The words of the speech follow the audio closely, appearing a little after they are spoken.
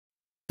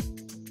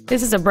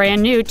This is a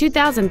brand new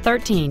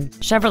 2013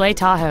 Chevrolet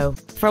Tahoe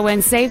for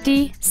when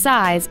safety,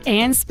 size,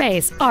 and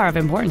space are of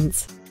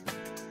importance.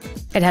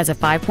 It has a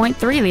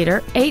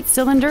 5.3-liter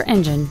 8-cylinder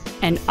engine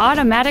and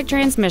automatic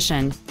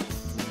transmission.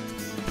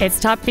 Its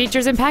top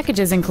features and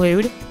packages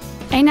include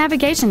a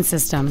navigation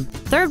system,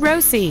 third-row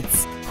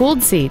seats,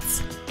 cooled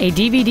seats, a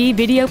DVD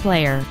video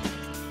player,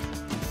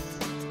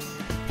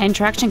 and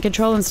traction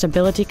control and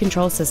stability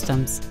control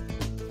systems.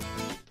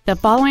 The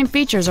following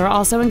features are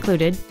also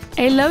included: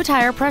 a low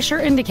tire pressure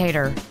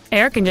indicator,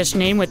 air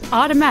conditioning with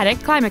automatic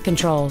climate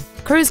control,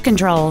 cruise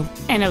control,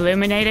 an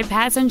illuminated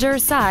passenger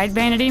side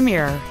vanity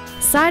mirror,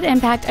 side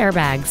impact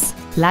airbags,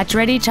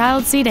 latch-ready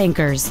child seat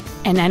anchors,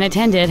 an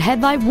unattended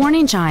headlight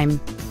warning chime,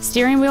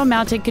 steering wheel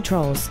mounted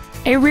controls,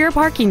 a rear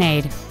parking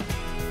aid.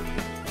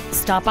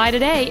 Stop by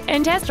today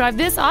and test drive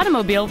this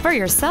automobile for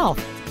yourself.